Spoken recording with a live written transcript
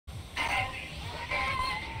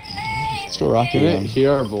go Rocky. Can it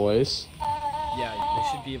hear our voice? Yeah, they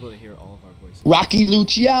should be able to hear all of our voices. Rocky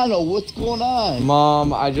Luciano, what's going on?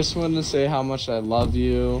 Mom, I just wanted to say how much I love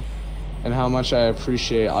you and how much I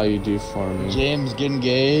appreciate all you do for me. James getting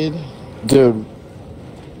gayed. Dude.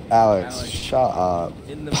 Alex, shut up.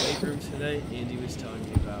 In the break room today, Andy was telling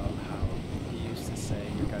me about how he used to say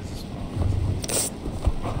your guys' mom.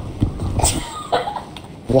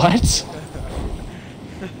 What?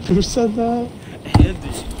 Who said that? Andy.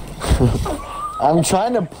 I'm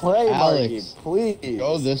trying to play, Alex, Marky, please.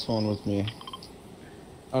 Go this one with me.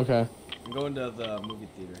 Okay. I'm going to the movie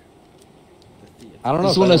theater. I don't know.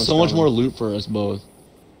 This if one has anyone's so much coming. more loot for us both.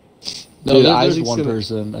 No, Dude, there's Isaac's one gonna-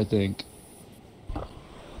 person, I think.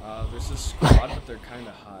 There's a squad, but they're kind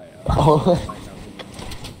of high.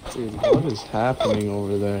 Dude, what is happening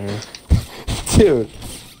over there? Dude,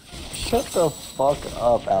 shut the fuck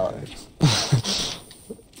up, Alex.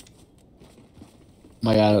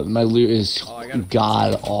 My God, my loot is Oh, I got a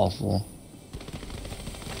god awful.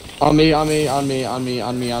 On me.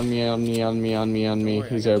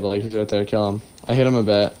 He's there, Blake. He's right there. Kill him. I hit him a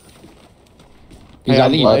bit. He's Hey, I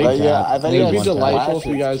I'm think Blake. he's I thought you It'd had be delightful if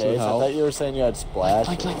you splashes, guys would Case. I help. thought you were saying you had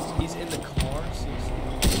splashes. He's in the car, so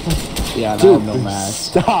Yeah, I Dude, have no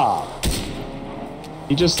mask. stop.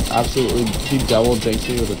 He just absolutely double dinked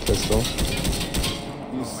me with a pistol.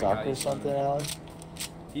 You suck or something, Alex?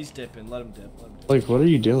 he's dipping. Let him dip. Blake, what are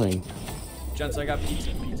you doing? Gents, I got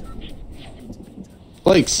pizza.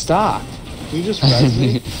 Blake, stop. Can you just res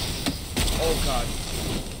me? Oh god.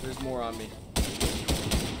 There's more on me.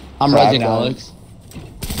 I'm Cracked rising, him. Alex.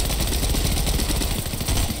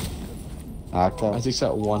 Knocked him. Isaac's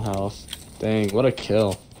at 1 health. Dang, what a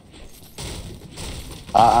kill.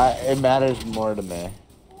 It matters more to me.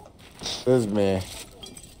 This is me.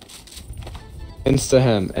 Insta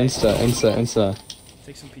him. Insta.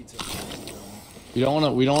 Take some pizza. We don't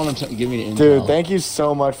want to give me the intel. Dude, thank you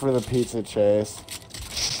so much for the pizza, Chase.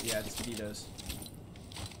 Yeah, it's Vito's.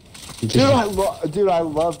 Dude, I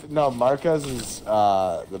love. No, Marcos is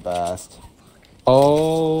the best.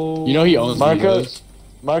 Oh. You know he owns Marcos. Marcos.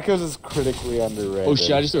 Marcos is critically underrated. Oh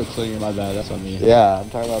shit, I just threw a cleaner, my bad, that's on me. Yeah, I'm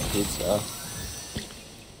talking about pizza.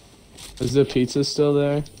 Is the pizza still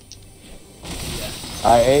there?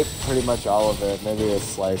 I ate pretty much all of it. Maybe a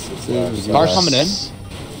slice or so. Dude, Car yes. coming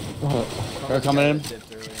in. Car coming in.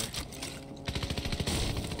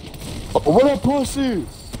 What a pussy!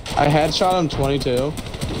 I headshot him 22.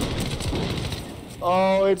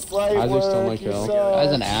 Oh, it's like Isaac stole my work. You kill. suck.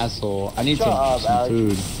 Guy's an asshole. I need Shut up, some Alex. You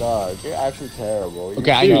food. suck. You're actually terrible.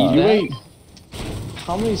 Okay, I Dude, need you that. ate.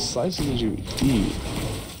 How many slices did you eat?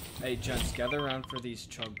 Hey, gents, gather around for these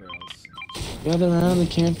chug barrels. Gather around the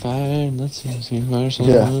campfire and let's see fire.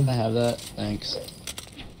 Yeah. I have that. Thanks.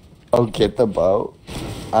 Oh, get the boat?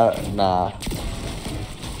 Nah.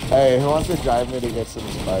 Hey, who wants to drive me to get some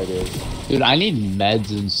spiders? Dude, I need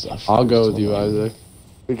meds and stuff. I'll go with you, Isaac.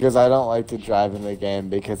 Because I don't like to drive in the game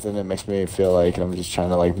because then it makes me feel like I'm just trying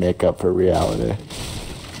to like make up for reality.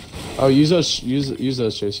 Oh, use those, Chase. Use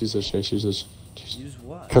those. Use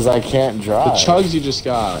what? Because I can't The drive. chugs you just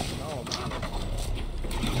got. Oh,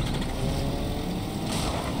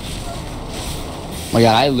 My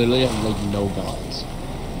God, I literally have like no guns.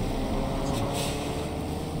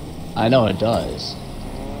 I know it does.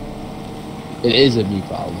 It is a me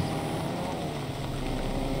problem.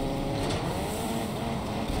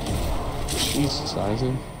 Jesus,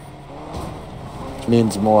 Isaac.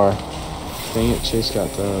 Means more. Dang it, Chase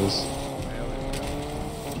got those.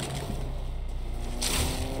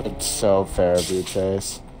 It's so fair of you,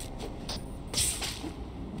 Chase.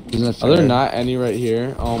 Isn't it Are there fair? not any right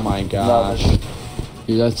here? Oh my gosh.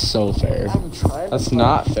 Dude, that's so fair. That's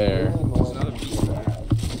not fair. it's not a pizza.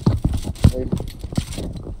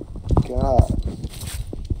 God.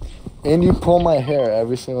 And you pull my hair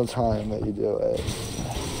every single time that you do it.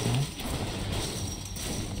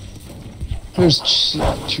 There's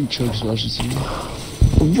two chokes rushes to me.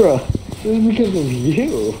 Bruh, this is because of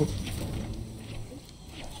you.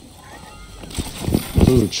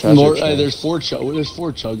 Ooh, treasure More, chest. there's four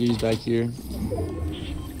chuggies back here.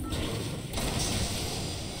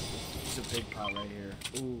 It's a big pot right here.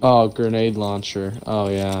 Ooh, Oh, grenade launcher. Oh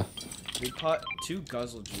yeah. big pot. 2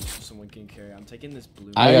 guzzle juice so someone can carry. I'm taking this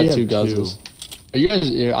blue. I already got 2 have guzzles. Are you guys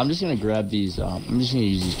here? I'm just gonna grab these. I'm just gonna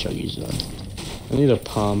use these chuggies then. I need a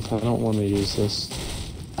pump. I don't want to use this.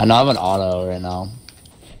 I know I have an auto right now.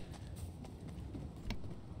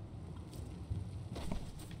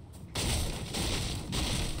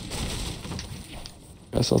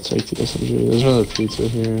 Guess I'll take the SMG. There's another pizza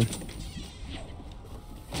here.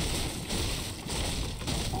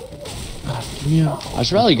 I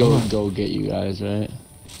should probably go get you guys, right?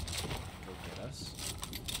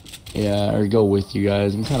 Yeah, or go with you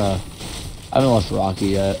guys. I haven't left Rocky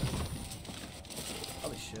yet.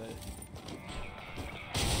 Probably should.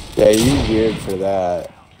 Yeah, you weird for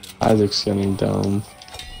that. Isaac's getting dumb.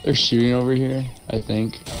 They're shooting over here, I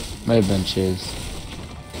think. Might have been Chase.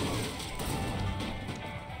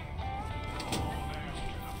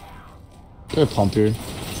 They're a pump here.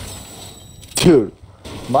 Dude,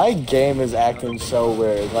 my game is acting so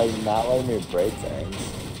weird, like not letting me break things.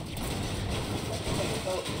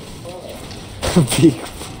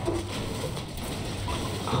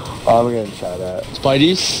 Oh, I'm getting shot at.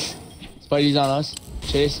 Spidey's on us.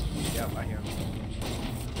 Chase. Yeah, I hear him.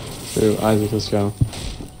 Dude, Isaac, let's go.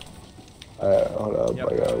 Alright, hold up,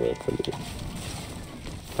 Yep. I gotta wait for you.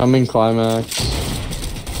 I'm in climax.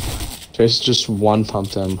 Chase just one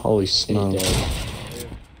pumped him. Holy He's smoke. dead.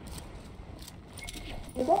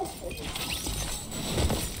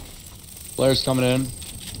 Flare's coming in.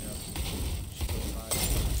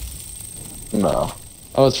 No.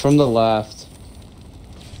 Oh, it's from the left.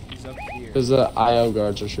 He's up here. Because the IO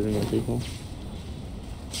guards are shooting at people.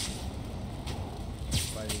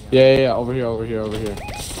 Fighting out. Yeah, over here.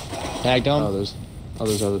 Tagged him. Oh,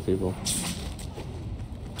 there's other people.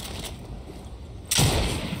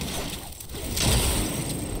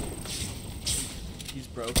 He's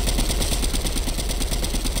broke. Be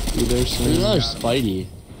there There's soon. another Spidey.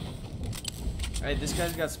 Hey, this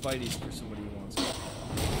guy's got Spideys for somebody who wants it.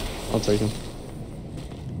 I'll take him.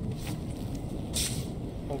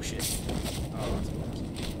 Oh shit. Oh, that's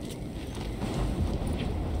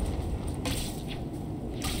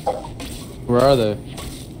Where are they?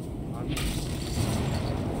 I'm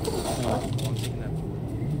taking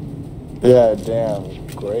that. Yeah, damn.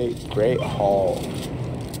 Great haul.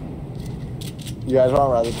 You guys want to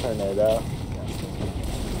ride the tornado?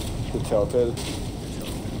 The tilted?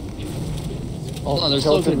 Oh no, there's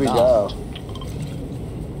still Tilted good we knock. go.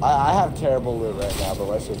 I have terrible loot right now, but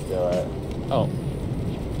let's just do it. Oh.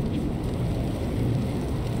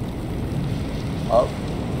 Oh,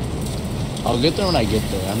 I'll get there when I get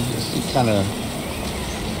there. I'm just kind of.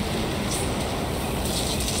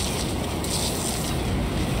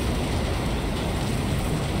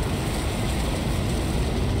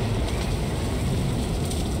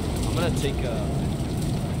 I'm gonna take a.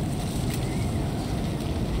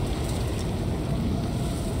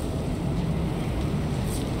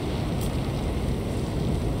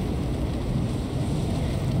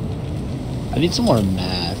 I need some more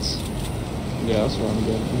mats. Yeah, that's what I'm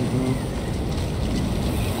getting.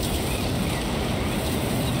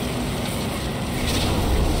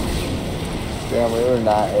 damn, we were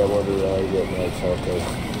not able to really get near tilted.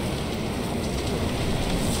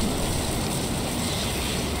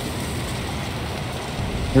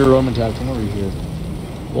 Here, Roman Tap, come over here.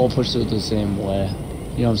 We'll push it the same way.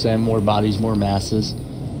 You know what I'm saying? More bodies, more masses.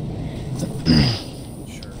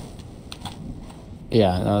 Sure.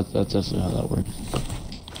 Yeah, no, that's definitely how that works.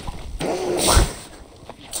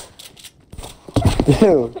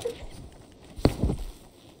 Dude.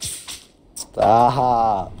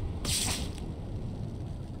 Stop.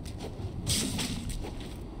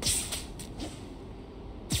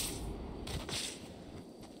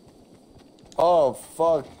 Oh,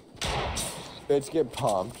 fuck. Bitch get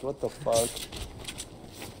pumped. What the fuck?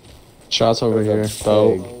 Shots over here. There's a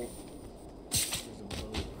Boat. pig.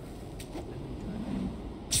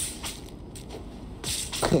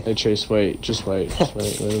 Hey Chase, wait. Just wait a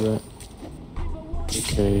bit.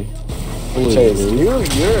 Okay. Chase,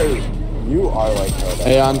 you are like her.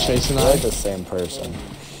 Hey, I'm chasing You're I. like the same person.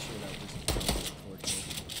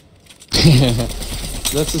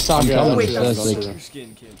 That's the song. I'm guy. coming, Oh wait, so that's that's the like- blue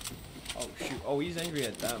skin kid. Oh shoot. Oh, he's angry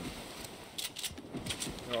at them.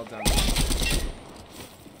 They're all down.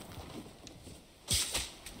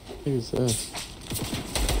 What is this?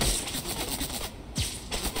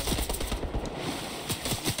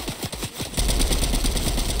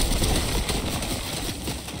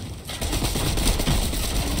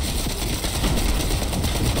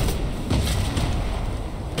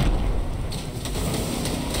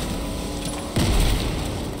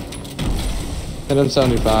 Hit him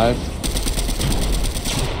 75.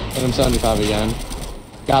 Hit him 75 again.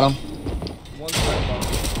 Got him. One side bomb.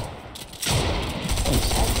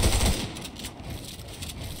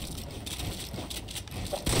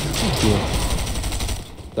 Thank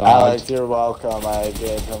you. Alex, you're welcome. I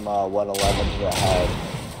gave him 111 to the head.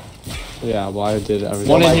 Yeah, well I did everything.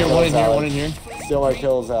 One in my here, one in kills, here, one in Alex. here. Steal our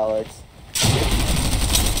kills, Alex.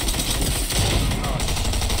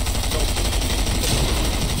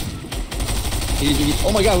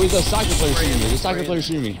 Oh my god, who's the soccer player shooting me? The soccer player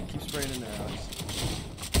shooting me. Keep spraying in there, Alex.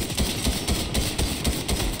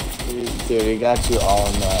 Dude, he got you all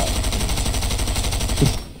in that.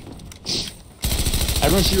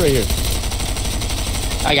 Everyone shoot right here.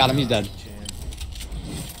 I got him. He's dead.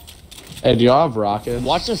 Hey, do y'all have rockets?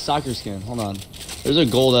 Watch the soccer skin. Hold on. There's a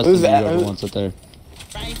gold SMG Who's that? whoever wants it there.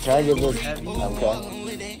 Can I get this? Heavy.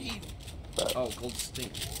 Okay. Oh, gold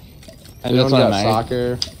stink. Anyone what got I'm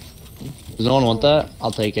soccer? Does no one want that?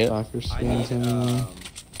 I'll take it. Soccer I need, skins?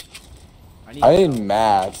 I need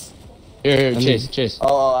mats. Here, Chase.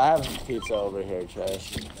 Oh, I have pizza over here,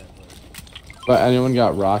 Chase. But anyone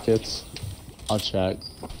got rockets? I'll check.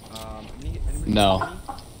 Anybody No. got any?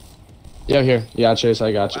 Yeah, here. Yeah, Chase,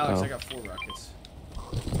 I got you. Alex, Oh. I got 4 rockets.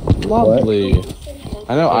 Lovely.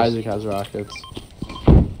 I know Isaac has rockets.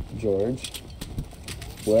 George?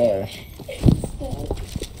 Where?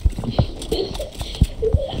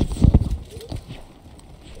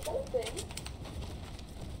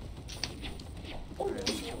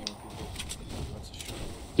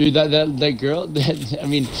 Dude, that girl, I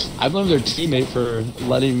mean, I blame their teammate for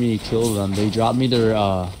letting me kill them. They dropped me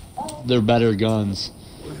their better guns.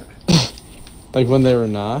 Like when they were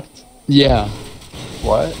knocked? Yeah.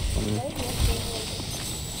 What?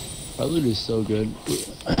 That loot is so good.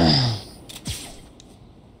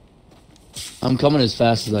 I'm coming as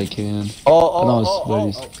fast as I can. Oh, No, oh, it's oh, oh.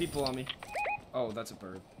 buddies. Oh, people on me. Oh, that's a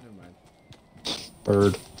bird. Never mind.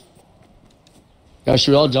 Bird. Guys,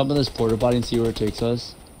 should we all jump in this porta potty and see where it takes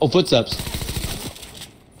us? Oh, footsteps.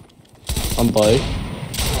 On bike.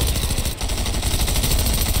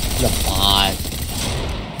 Come on.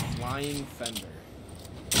 Flying Fender.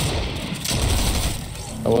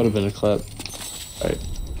 That would have been a clip. Alright.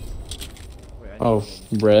 Wait, I Oh,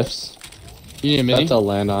 riffs. You need a mini? Bet they'll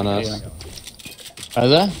land on Yeah, us. Are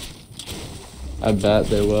they? I bet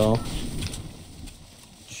they will.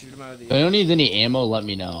 shoot him out of the If anyone needs any ammo, let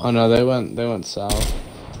me know. Oh no, they went south.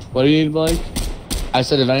 What do you need, Blake? I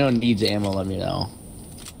said if anyone needs ammo, let me know.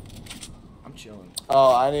 I'm chilling.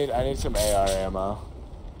 Oh, I need some AR ammo.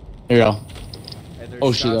 Here you go. Hey, there's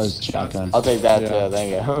Oh, shit, that shots- was shotgun. shots- I'll take that Yeah. too,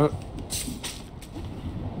 thank you.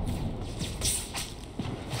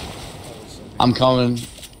 I'm coming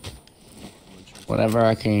whenever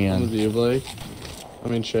I I'm can. with you, Blake. I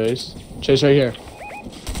mean Chase. Chase right here.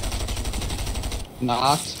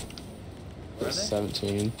 Knocked. Where are they?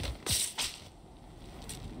 17.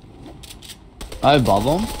 I above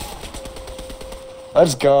them?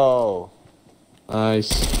 Let's go. Nice.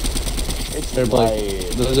 It's Here, Blake.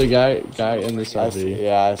 light. There's a guy in this I see, RV.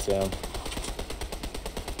 yeah, I see him.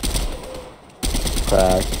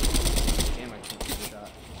 Crack. Damn, I can't shoot a shot.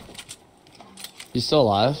 He's still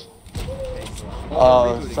alive? Hey, he's alive.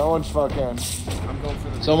 Oh, Rebooting. someone's fucking. I'm going for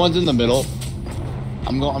the. Someone's in the middle.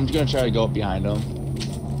 I'm gonna try to go up behind him.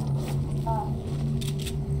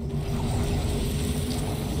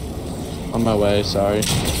 On my way, sorry.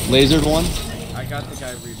 Lasered one. I got the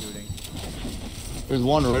guy rebooting. There's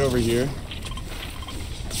one right over here.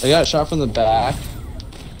 I got shot from the back.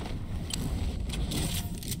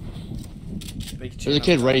 Big There's a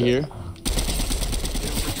kid right here.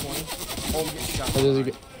 Oh, I'm getting shot. Oh, there's a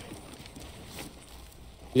behind.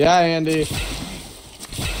 Yeah, Andy.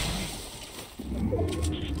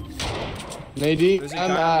 Nadine, There's a I'm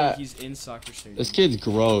guy on me, at. he's in soccer stadium. This kid's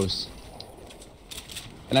gross.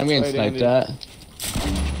 And I'm getting Wait, sniped Andy. at.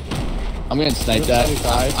 I'm getting sniped at.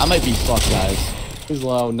 75. I might be fucked, guys. He's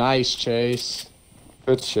low. Nice, Chase.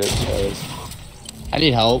 Good shit, Chase. I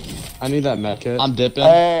need help. I need that med kit. I'm dipping.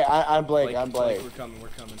 Hey, I'm Blake, I'm Blake. We're coming, we're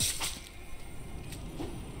coming.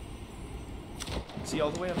 See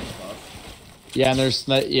all the way up above? Yeah, and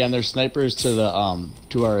there's snipers to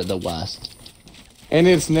the west. And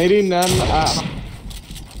it's Nadine none.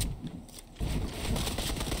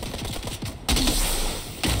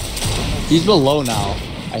 He's below now,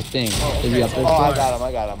 I think. Is he up there? Oh, I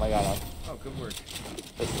still? got him. Oh, good work.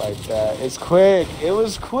 It's like that. It's quick. It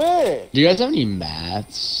was quick. Do you guys have any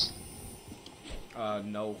mats?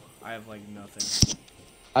 No. I have, like, nothing.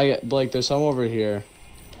 I get Blake. There's some over here.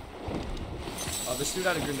 Oh, this dude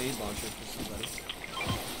had a grenade launcher for somebody.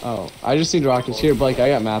 Oh, I just need rockets. Here, Blake. I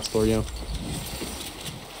got mats for you.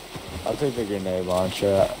 I'll take the grenade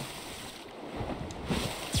launcher.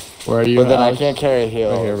 Where are you? But then I Alex? can't carry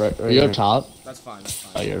heals. Right here, right Are you here. up top? That's fine, that's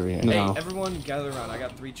fine. Oh, you're over here. No. Hey, everyone gather around. I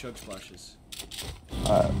got 3 chug splashes.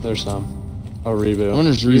 There's some. Oh, reboot. I'm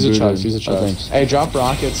gonna just Use a reboot chug. him. Use a Oh, chug. thanks. Hey, drop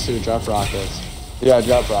rockets too. Drop rockets. Yeah,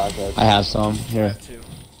 drop rockets. I have some. I Here. have 2.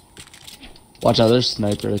 Watch out, there's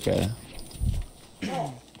sniper. Okay.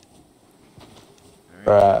 Alright,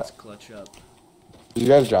 Right. let's clutch up. Did you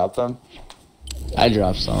guys drop them? I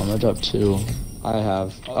dropped some. I dropped 2. I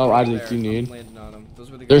have. Oh, Oh, they're I right do. there. Do you I'm need? landing on 'em.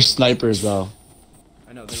 Those were the They're guys- snipers though.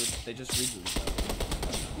 I know, they just rebooted.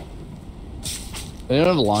 They don't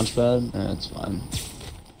have a launch pad? It's fine.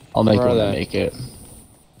 I'll make Where it are when I they? make it.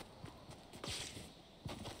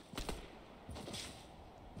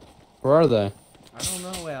 Where are they? I don't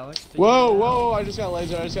know, Alex. Figure Whoa, it out. whoa! I just got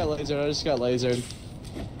lasered. I just got lasered. I just got lasered.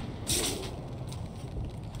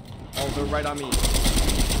 Oh, they're right on me.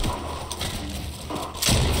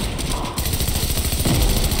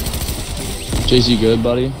 Chase, you good,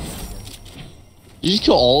 buddy? Did you just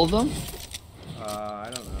kill all of them? I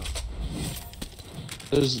don't know.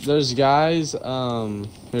 There's guys.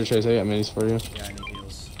 Here, Chase. I got minis for you. Yeah, I need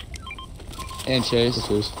heals. And Chase.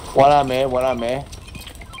 One on me, one on me.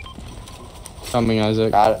 Coming,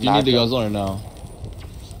 Isaac. Got it. You need knocked the him. guzzle or no?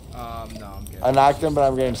 No, I'm good. I knocked him, but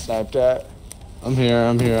I'm getting sniped at. I'm here,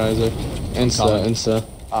 Isaac. coming. Insta.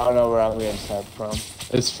 I don't know where I'm getting sniped from.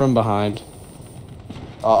 It's from behind.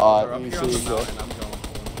 They're up You here on the see, mountain. I'm going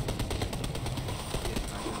for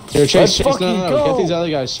them. Here, Chase. Let's Chase. No, fucking no, no. go. Get these other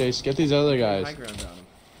guys, Chase. Get these other High guys. ground on them.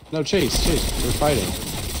 No, Chase. We're fighting.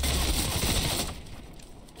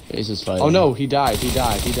 Chase is fighting. Oh no, he died.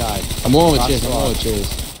 I'm going with Last Chase. I'm going squad. with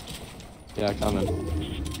Chase. Yeah, coming.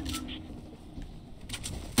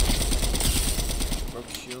 Broke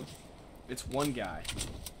the shield. It's one guy.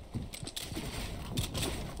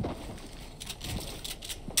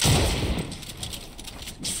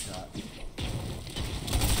 Shot.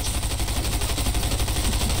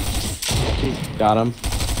 Got him.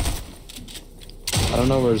 I don't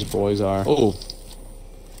know where his boys are. Oh,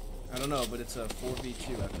 I don't know, but it's a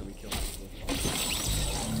 4v2 after we kill people.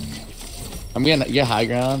 I'm getting high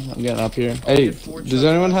ground. I'm getting up here. Hey, get 4 does chugs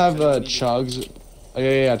anyone left, have so we need to- chugs? Oh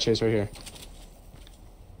yeah, Chase, right here.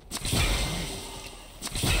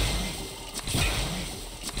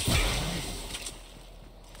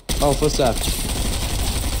 Oh, footsteps.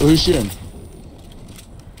 Oh, who's shooting?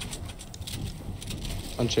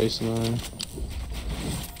 I'm chasing him.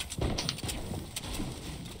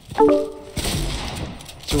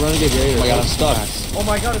 It's a renegade raider. Oh my god, I'm stuck. Oh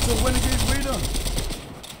my god, it's a renegade raider!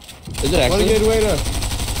 Is it actually? Renegade raider.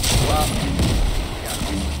 Wow.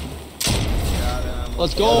 Got him.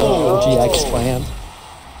 Let's go. OGX plan.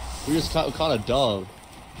 We just caught a dove.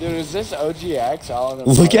 Dude, is this OGX? All in the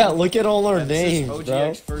Look at all our Yeah, this is names, bro.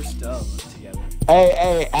 OGX first dub together.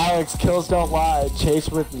 Hey, Alex, kills don't lie. Chase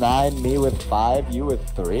with 9, me with 5, you with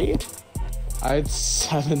 3? I had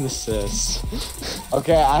 7 assists.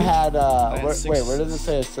 Okay, I had, had wait, 6 where does it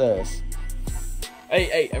say assist?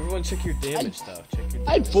 Hey, everyone check your damage though. Check your damage.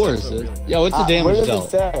 I had 4 That's so assists. really- Yo, what's the Where damage does dealt? it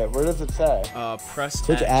say? Where does it say? Press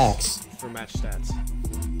Click X. for match stats.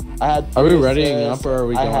 I had Are we 3 readying assists. up or are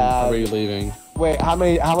we I going? had- Are we leaving? Wait, how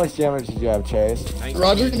much damage did you have, Chase?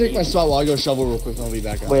 Roger can take my spot while I go shovel real quick and I'll be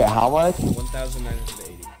back out. Wait, how much?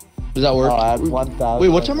 1,980. Does that work? Oh, I had 1,000. Wait,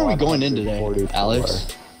 what time are we going in today, Alex?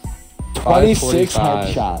 26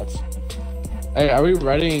 5:45. headshots. Hey, are we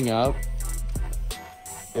readying up?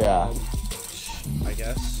 Yeah. I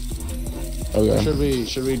guess. Or Okay.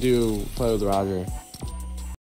 should we do play with Roger?